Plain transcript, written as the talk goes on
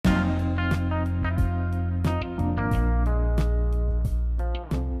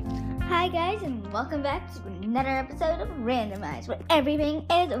welcome back to another episode of Randomized, where everything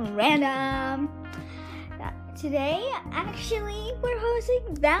is random. Today, actually, we're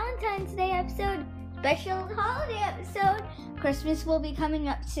hosting Valentine's Day episode, special holiday episode. Christmas will be coming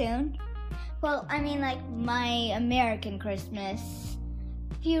up soon. Well, I mean, like, my American Christmas.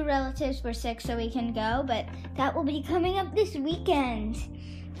 Few relatives were sick, so we can go, but that will be coming up this weekend.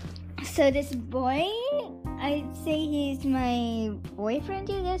 So this boy, I'd say he's my boyfriend,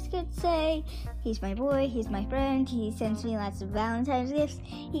 you guys could say. He's my boy, he's my friend. He sends me lots of Valentine's gifts.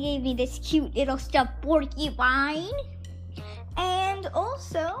 He gave me this cute little stuffed porcupine. And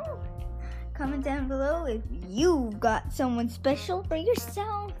also, comment down below if you got someone special for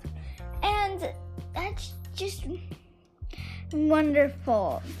yourself. And that's just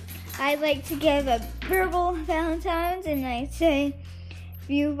wonderful. I like to give a verbal Valentine's, and I say, if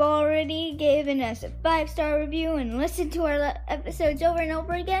you've already given us a 5-star review and listened to our episodes over and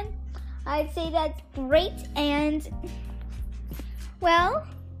over again, I'd say that's great. And, well,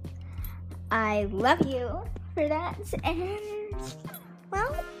 I love you for that. And,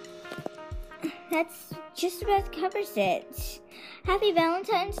 well, that's just about covers it. Happy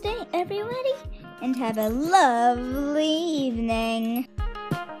Valentine's Day, everybody, and have a lovely evening.